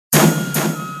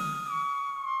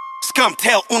Scum,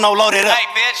 tell Uno load it up. Hey,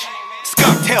 bitch.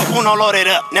 Scum, tell Uno load it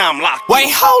up. Now I'm locked.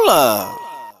 Wait, hold up.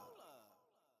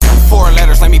 4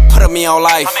 letters, let me put them in your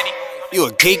life. How many? You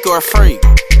a geek or a freak?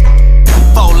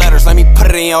 4 letters, let me put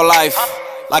it in your life.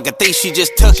 Like a thief, she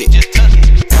just took it.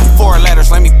 4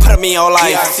 letters, let me put them in your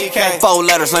life. 4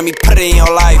 letters, let me put it in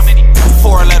your life.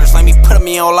 4 letters, let me put them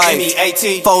in your life.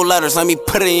 4 letters, let me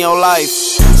put it in your life.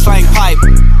 Slang pipe,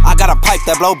 I got a pipe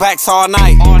that blow backs all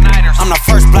night. All-nighters. I'm the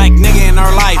first black nigga in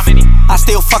her life. I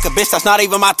still fuck a bitch that's not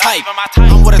even my type.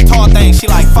 I'm with a tall thing, she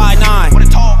like 5'9". With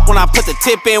a tall. When I put the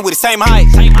tip in, we the same height.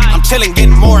 Same height. I'm chillin',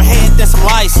 getting more head than some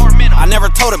lice. More middle. I never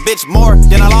told a bitch more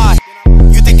than a lie.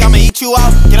 You think I'ma eat you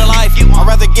out? Get a life. I'd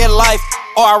rather get a life,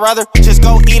 or I'd rather just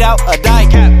go eat out a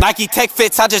dike. Nike Tech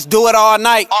fits, I just do it all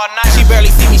night. All night. She barely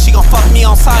see me, she gon' fuck me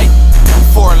on sight.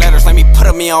 4 letters, let me put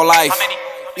them in your life. How many?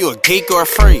 You a geek or a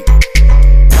freak?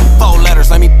 4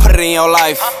 letters, let me put it in your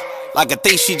life. Like a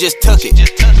thief, she just took it.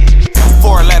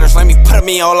 4 letters, let me put them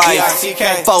in your life.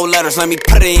 4 letters, let me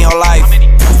put it in your life.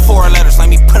 4 letters, let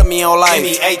me put them in your life.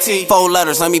 4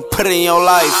 letters, let me put it in your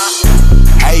life.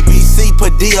 ABC,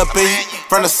 put D up in you.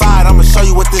 From the side, I'ma show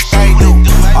you what this thing do.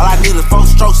 All I need is 4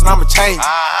 strokes and I'ma change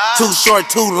it. Too short,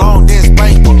 too long, then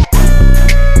spank it.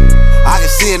 I can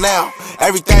see it now.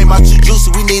 Everything about you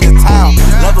juicy, we need a towel.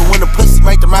 Love it when the pussy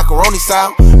make the macaroni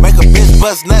sound. Make a bitch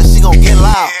bust nuts, she gon' get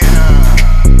loud.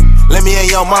 Let me in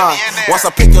your mind. Once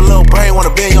I pick your little brain,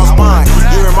 wanna be in your spine.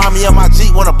 You remind me of my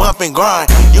Jeep, wanna bump and grind.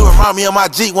 You remind me of my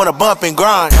Jeep, wanna bump and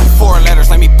grind. 4 letters,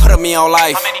 let me put them in your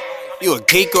life. How many? You a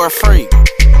geek or a freak?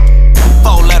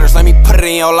 4 letters, let me put it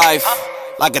in your life.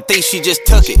 Like a thief, she just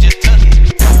took it.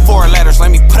 4 letters,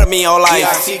 let me put them in your life.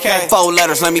 4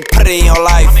 letters, let me put it in your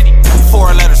life.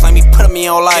 4 letters, let me put them in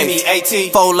your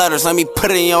life. 4 letters, let me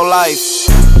put it in your life.